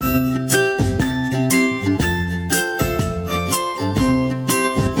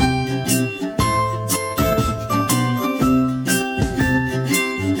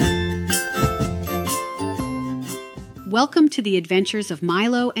to the adventures of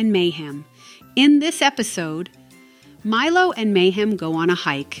Milo and Mayhem. In this episode, Milo and Mayhem go on a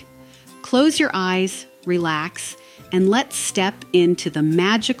hike. Close your eyes, relax, and let's step into the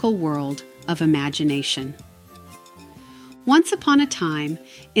magical world of imagination. Once upon a time,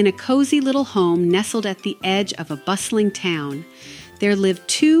 in a cozy little home nestled at the edge of a bustling town, there lived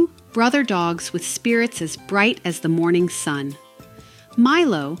two brother dogs with spirits as bright as the morning sun.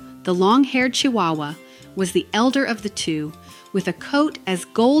 Milo, the long-haired Chihuahua, was the elder of the two, with a coat as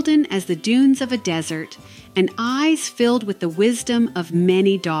golden as the dunes of a desert and eyes filled with the wisdom of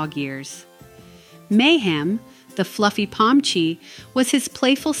many dog years. Mayhem, the fluffy Pomchi, was his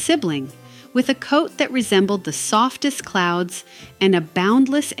playful sibling, with a coat that resembled the softest clouds and a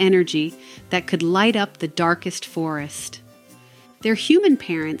boundless energy that could light up the darkest forest. Their human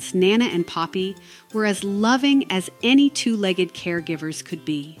parents, Nana and Poppy, were as loving as any two-legged caregivers could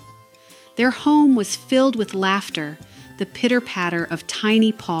be. Their home was filled with laughter, the pitter-patter of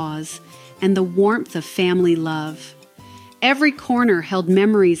tiny paws, and the warmth of family love. Every corner held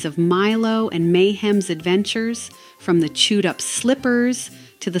memories of Milo and Mayhem's adventures, from the chewed-up slippers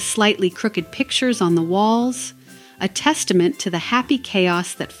to the slightly crooked pictures on the walls, a testament to the happy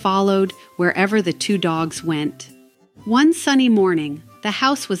chaos that followed wherever the two dogs went. One sunny morning, the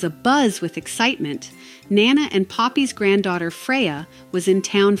house was abuzz with excitement. Nana and Poppy's granddaughter Freya was in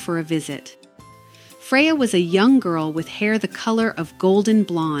town for a visit. Freya was a young girl with hair the color of golden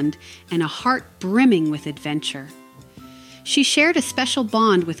blonde and a heart brimming with adventure. She shared a special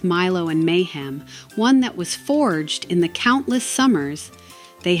bond with Milo and Mayhem, one that was forged in the countless summers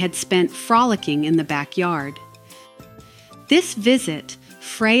they had spent frolicking in the backyard. This visit,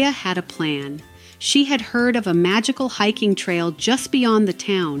 Freya had a plan. She had heard of a magical hiking trail just beyond the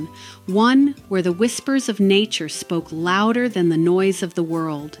town, one where the whispers of nature spoke louder than the noise of the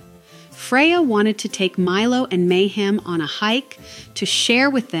world. Freya wanted to take Milo and Mayhem on a hike to share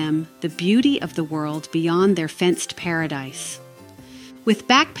with them the beauty of the world beyond their fenced paradise. With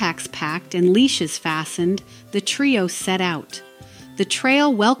backpacks packed and leashes fastened, the trio set out. The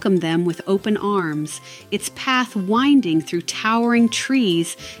trail welcomed them with open arms, its path winding through towering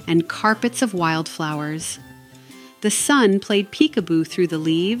trees and carpets of wildflowers. The sun played peekaboo through the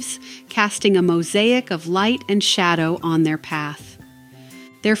leaves, casting a mosaic of light and shadow on their path.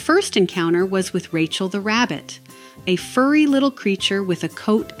 Their first encounter was with Rachel the rabbit, a furry little creature with a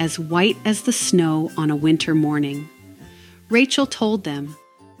coat as white as the snow on a winter morning. Rachel told them,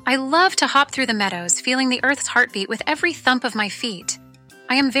 "I love to hop through the meadows, feeling the earth's heartbeat with every thump of my feet.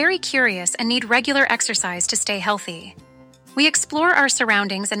 I am very curious and need regular exercise to stay healthy. We explore our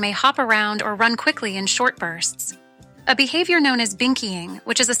surroundings and may hop around or run quickly in short bursts. A behavior known as binkying,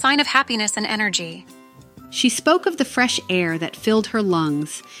 which is a sign of happiness and energy." She spoke of the fresh air that filled her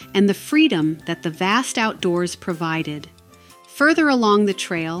lungs and the freedom that the vast outdoors provided. Further along the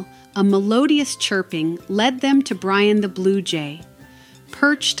trail, a melodious chirping led them to Brian the blue jay,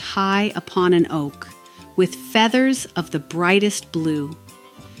 perched high upon an oak, with feathers of the brightest blue.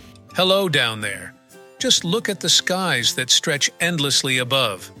 Hello down there. Just look at the skies that stretch endlessly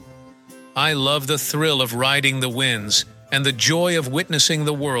above. I love the thrill of riding the winds and the joy of witnessing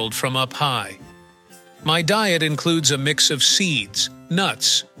the world from up high. My diet includes a mix of seeds,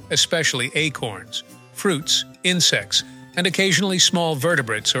 nuts, especially acorns, fruits, insects, and occasionally small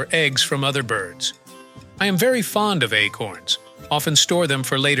vertebrates or eggs from other birds. I am very fond of acorns, often store them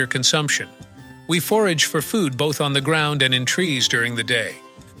for later consumption. We forage for food both on the ground and in trees during the day.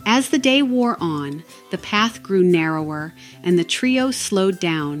 As the day wore on, the path grew narrower and the trio slowed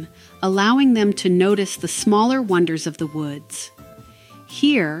down, allowing them to notice the smaller wonders of the woods.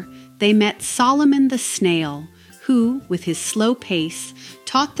 Here, they met Solomon the snail, who, with his slow pace,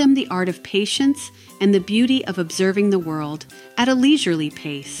 taught them the art of patience and the beauty of observing the world at a leisurely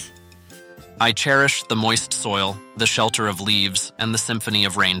pace. I cherish the moist soil, the shelter of leaves, and the symphony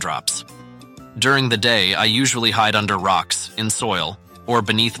of raindrops. During the day, I usually hide under rocks, in soil, or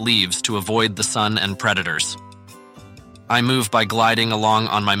beneath leaves to avoid the sun and predators. I move by gliding along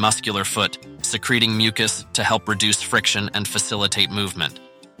on my muscular foot, secreting mucus to help reduce friction and facilitate movement.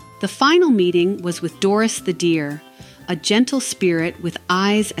 The final meeting was with Doris the deer, a gentle spirit with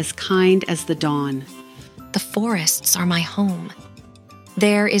eyes as kind as the dawn. "The forests are my home.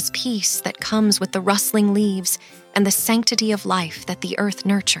 There is peace that comes with the rustling leaves and the sanctity of life that the earth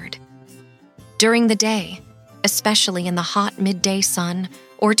nurtured. During the day, especially in the hot midday sun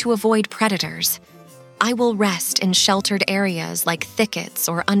or to avoid predators, I will rest in sheltered areas like thickets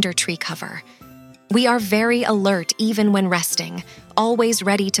or under tree cover. We are very alert even when resting, always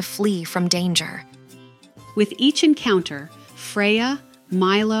ready to flee from danger." With each encounter, Freya,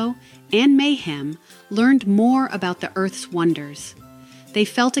 Milo, and Mayhem learned more about the Earth's wonders. They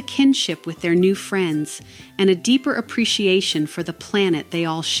felt a kinship with their new friends and a deeper appreciation for the planet they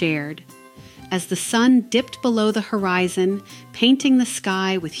all shared. As the sun dipped below the horizon, painting the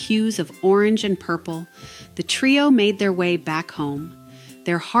sky with hues of orange and purple, the trio made their way back home,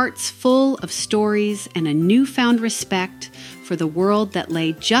 their hearts full of stories and a newfound respect for the world that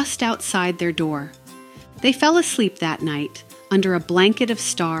lay just outside their door. They fell asleep that night under a blanket of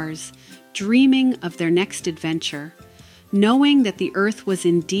stars, dreaming of their next adventure, knowing that the Earth was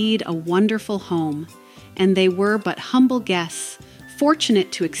indeed a wonderful home, and they were but humble guests,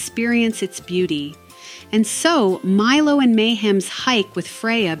 fortunate to experience its beauty. And so, Milo and Mayhem's hike with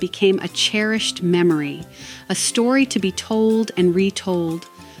Freya became a cherished memory, a story to be told and retold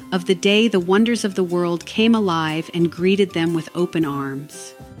of the day the wonders of the world came alive and greeted them with open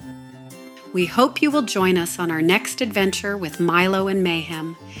arms. We hope you will join us on our next adventure with Milo and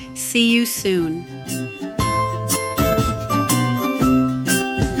Mayhem. See you soon.